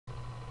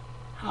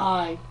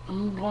Hi,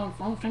 I'm going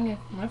from finger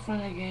my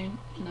friend again,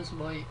 and that's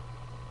about it.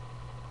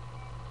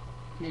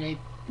 Then I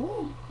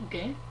boom,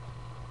 okay,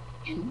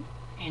 and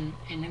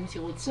let me see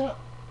what's up.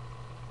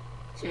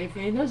 So if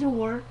it doesn't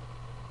work,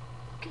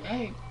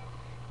 okay.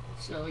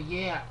 So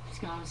yeah, it's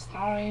gonna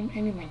start in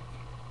any minute.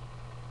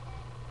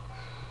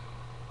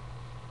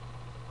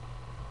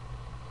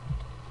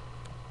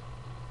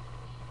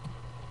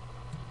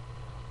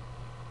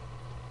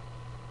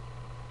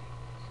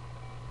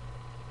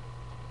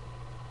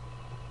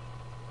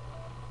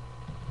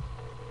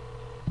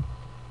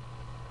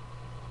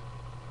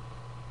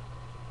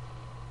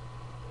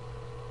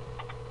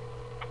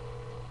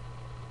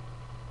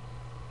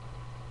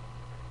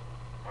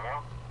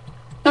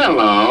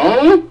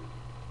 Hello?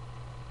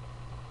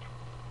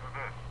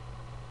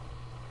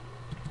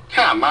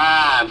 Come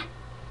on.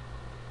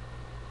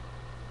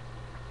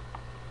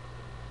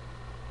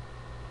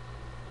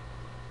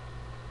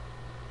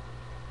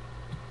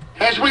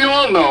 As we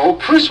all know,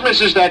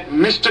 Christmas is that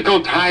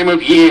mystical time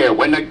of year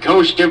when the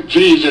ghost of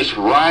Jesus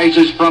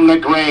rises from the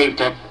grave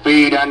to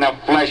feed on the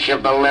flesh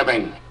of the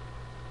living.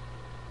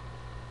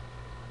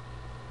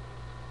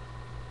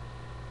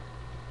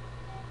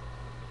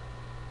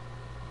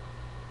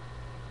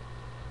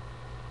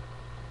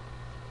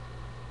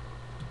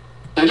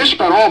 I just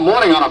spent all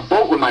morning on a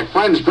boat with my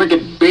friends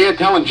drinking beer,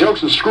 telling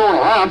jokes, and screwing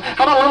around.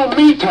 How about a little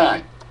me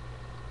time?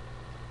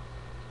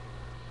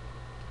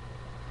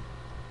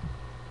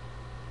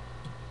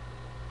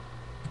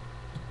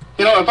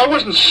 You know, if I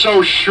wasn't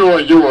so sure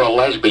you were a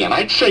lesbian,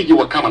 I'd say you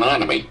were coming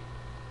on to me.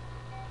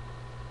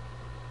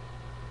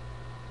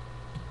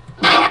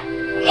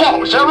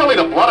 Whoa, is that really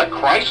the blood of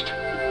Christ?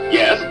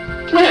 Yes.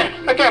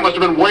 Man, that guy must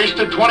have been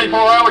wasted 24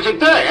 hours a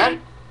day, huh?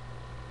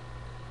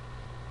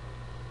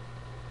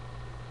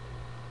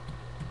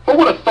 Who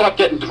would have thought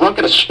getting drunk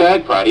at a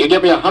stag party would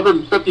get me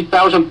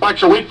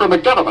 $150,000 a week from the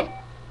government?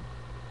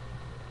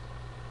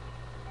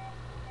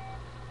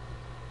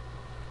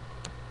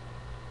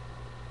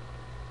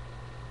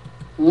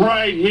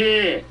 Right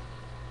here.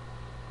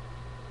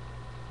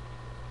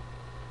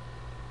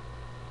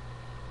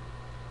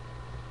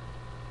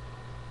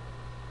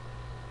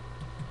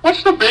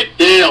 What's the big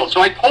deal? So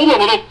I told a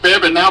little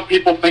fib and now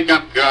people think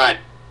I'm God.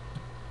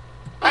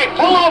 Hey,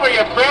 pull over, you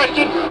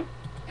bastard!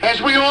 As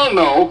we all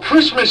know,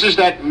 Christmas is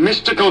that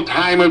mystical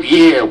time of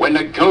year when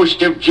the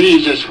ghost of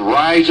Jesus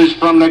rises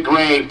from the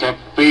grave to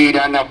feed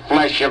on the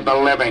flesh of the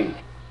living.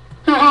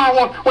 What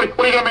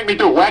are you gonna make me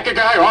do? Whack a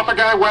guy, off a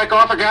guy, whack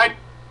off a guy?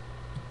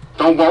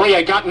 Don't worry,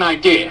 I got an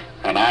idea.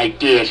 An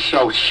idea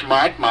so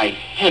smart my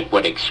head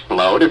would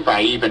explode if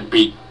I even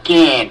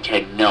began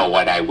to know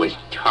what I was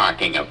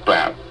talking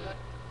about.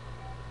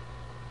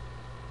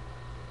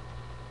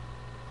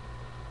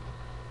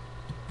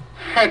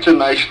 That's a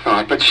nice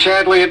thought, but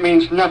sadly it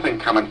means nothing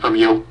coming from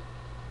you.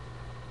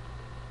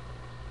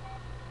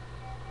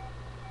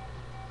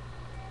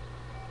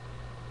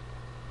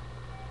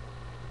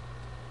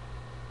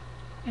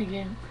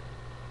 Again.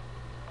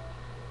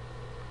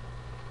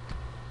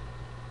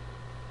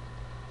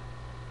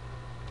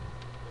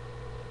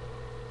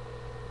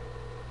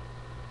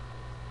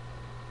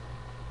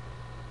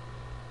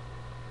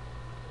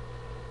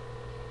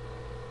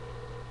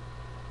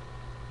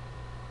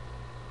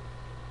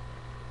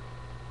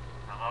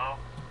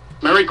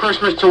 Merry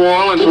Christmas to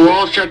all, and to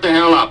all shut the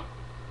hell up.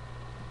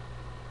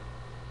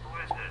 Who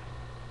is it?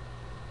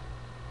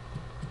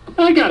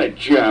 I got a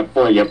job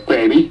for you,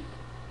 baby.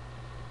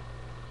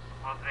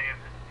 Well, thing is,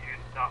 you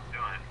can stop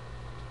doing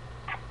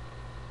it.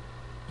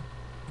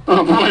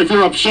 Oh boy, if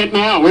you're upset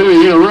now, wait till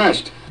you hear the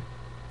rest.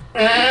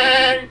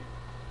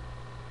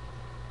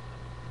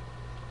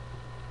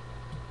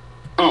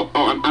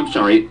 I'm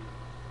sorry.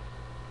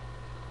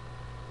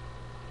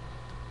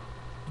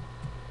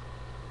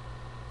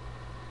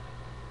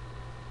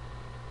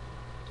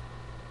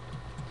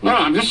 No,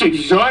 I'm just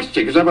exhausted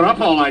because I've been up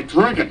all night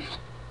drinking.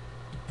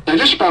 I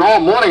just spent all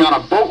morning on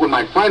a boat with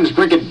my friends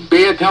drinking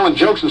beer, telling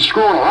jokes, and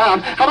screwing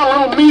around. How about a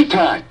little me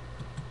time?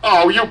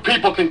 Oh, you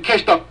people can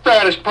kiss the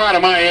fattest part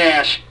of my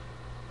ass.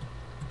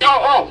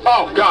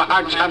 Oh, God,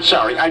 I'm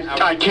sorry.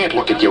 I can't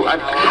look at you.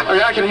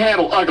 I can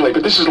handle ugly,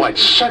 but this is like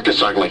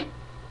circus ugly.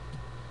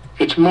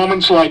 It's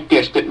moments like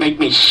this that make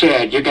me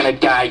sad you're gonna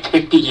die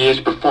 50 years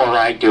before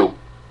I do.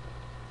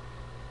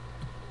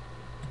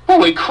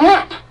 Holy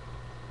crap!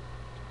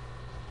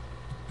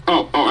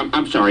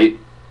 I'm sorry.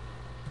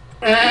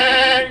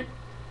 Whoa,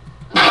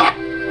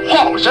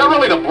 is that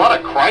really the blood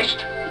of Christ?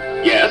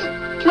 Yes.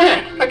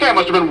 Man, that guy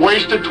must have been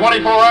wasted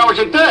 24 hours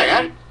a day,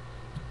 huh?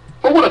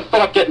 Who would have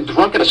thought getting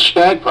drunk at a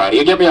stag party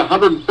would get me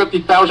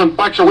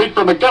 $150,000 a week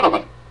from the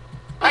government?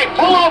 Hey,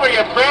 pull over,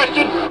 you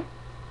bastard!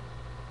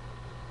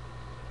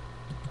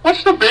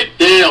 What's the big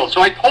deal?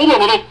 So I told a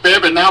little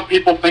fib and now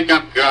people think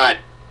I'm God.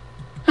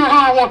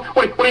 What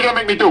are you gonna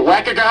make me do?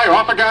 Whack a guy,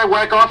 off a guy,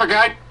 whack off a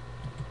guy?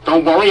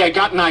 Don't worry, I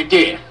got an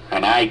idea.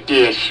 An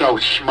idea so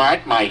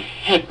smart my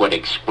head would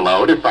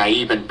explode if I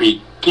even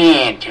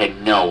began to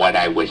know what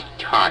I was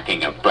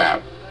talking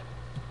about.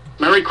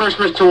 Merry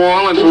Christmas to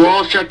all, and to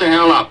all shut the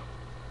hell up.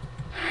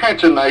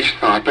 That's a nice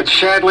thought, but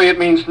sadly it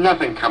means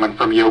nothing coming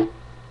from you.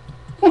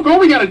 Look, all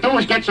we gotta do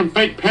is get some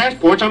fake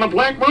passports on the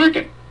black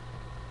market.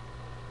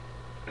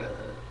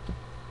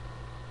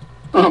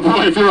 Oh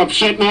boy, if you're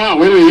upset now,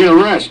 wait till you hear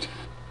the rest.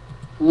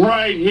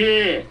 Right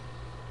here.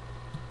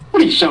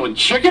 What are you selling,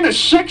 chicken or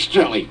sex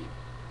jelly?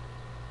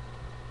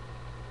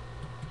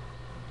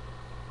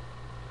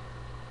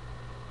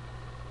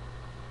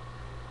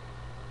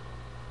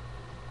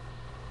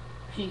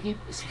 He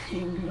kept his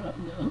finger up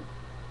though.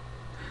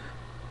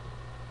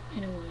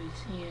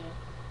 Anyways, yeah.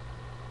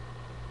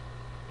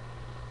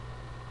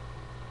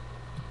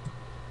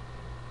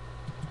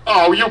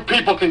 Oh, you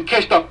people can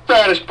kiss the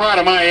fattest part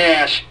of my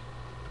ass.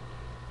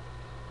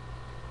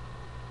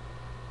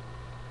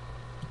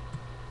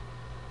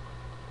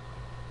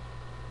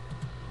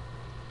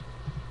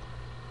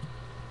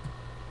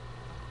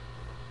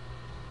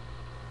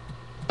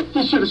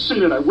 You should have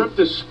seen it. I whipped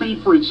this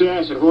speed freak's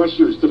ass at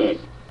Horseshoes today.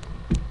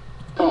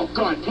 Oh,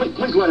 God,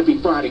 please let it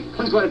be Friday.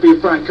 Please let it be a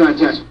fried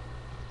contest.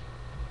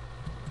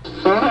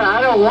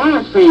 I don't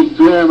want to feed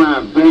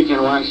Grandma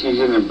bacon while she's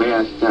in the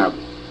bathtub.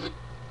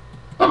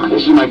 Oh,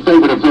 this is my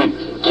favorite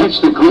event.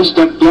 Catch the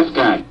greased-up deaf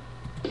guy.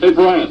 Hey,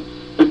 Brian,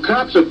 if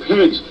cops are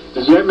pigs,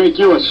 does that make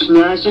you a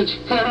sausage?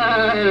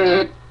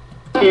 Kitty.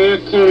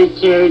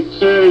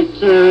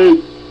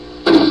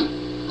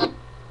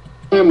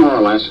 Yeah, more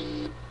or less.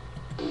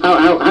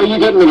 How you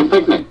getting to the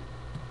picnic?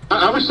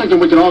 I was thinking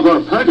we could all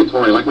go to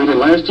Purgatory like we did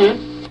last year.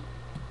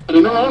 And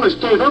the new owners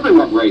gave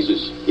everyone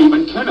raises.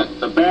 Even Kenneth,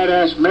 the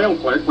badass mail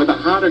clerk with a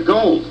heart of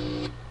gold.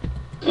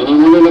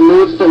 Anyone in the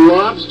mood for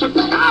lobster?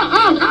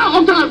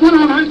 Oh, God, one of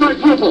them has my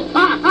pupil.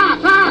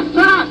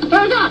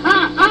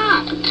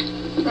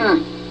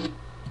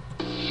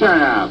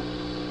 Shut up.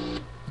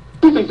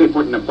 What do you think they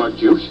put in the bug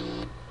juice?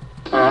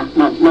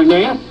 My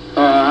name?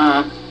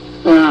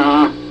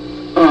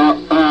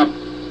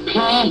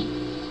 P.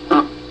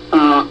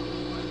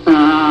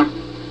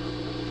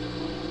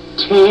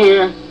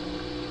 Tear.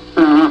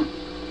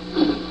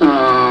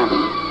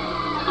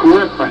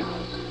 Griffin.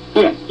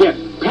 Yeah,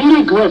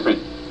 Peter Griffin.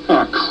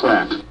 Oh,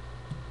 crap.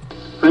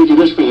 Thank you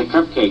this for your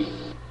cupcake.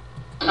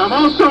 I'm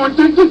also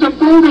addicted to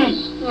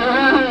boobies.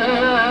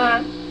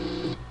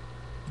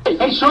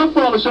 Hey,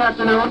 softball this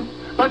afternoon.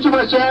 A bunch of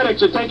us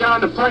addicts are taking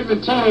on the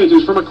pregnant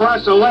teenagers from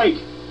across the lake.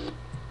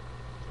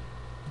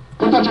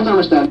 Don't touch your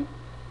thermostat.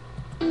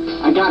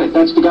 I got it.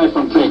 That's the guy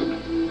from Pig.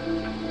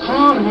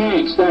 Tom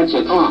Hanks, that's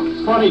it. Oh,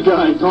 funny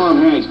guy,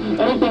 Tom Hanks.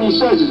 Anything he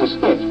says is a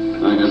stick.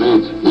 I have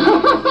it.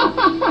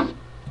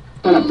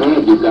 Kind of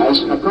bad, you guys.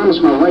 I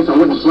promised my wife I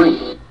wouldn't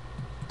drink.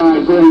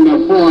 I bring the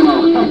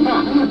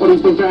porno. What do you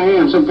think I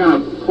am? Some kind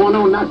of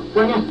porno nut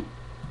bringer?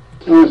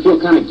 I feel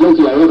kind of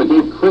guilty I ever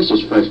gave Chris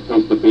his first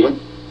taste of beer.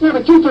 Yeah,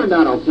 but you turned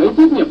out okay,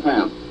 didn't you,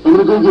 pal? I'm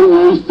gonna go get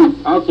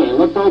wasted. Okay,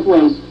 look both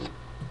ways.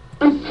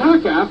 And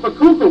caca for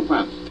Cuckoo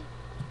Puffs.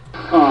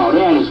 Oh,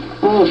 that is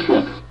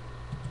bullshit.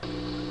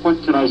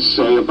 What can I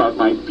say about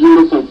my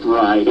beautiful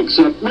bride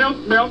except milk,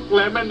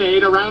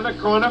 lemonade, around the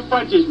corner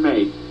fudge is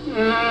made.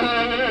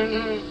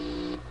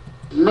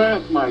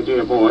 Math, my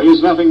dear boy,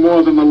 is nothing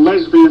more than the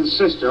lesbian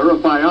sister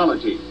of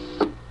biology.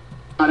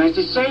 Now, that's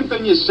the same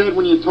thing you said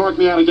when you talked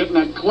me out of getting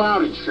that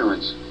cloud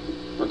insurance.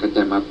 Look at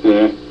them up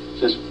there,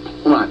 just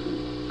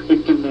plotting,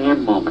 picking their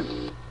moment.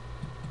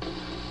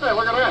 Hey,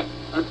 look at that.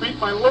 I beat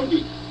my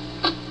loogie.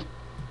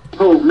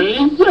 Who,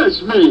 me?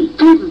 Yes, me.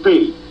 Couldn't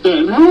be.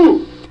 Then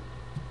who?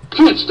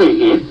 Can't stay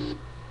here.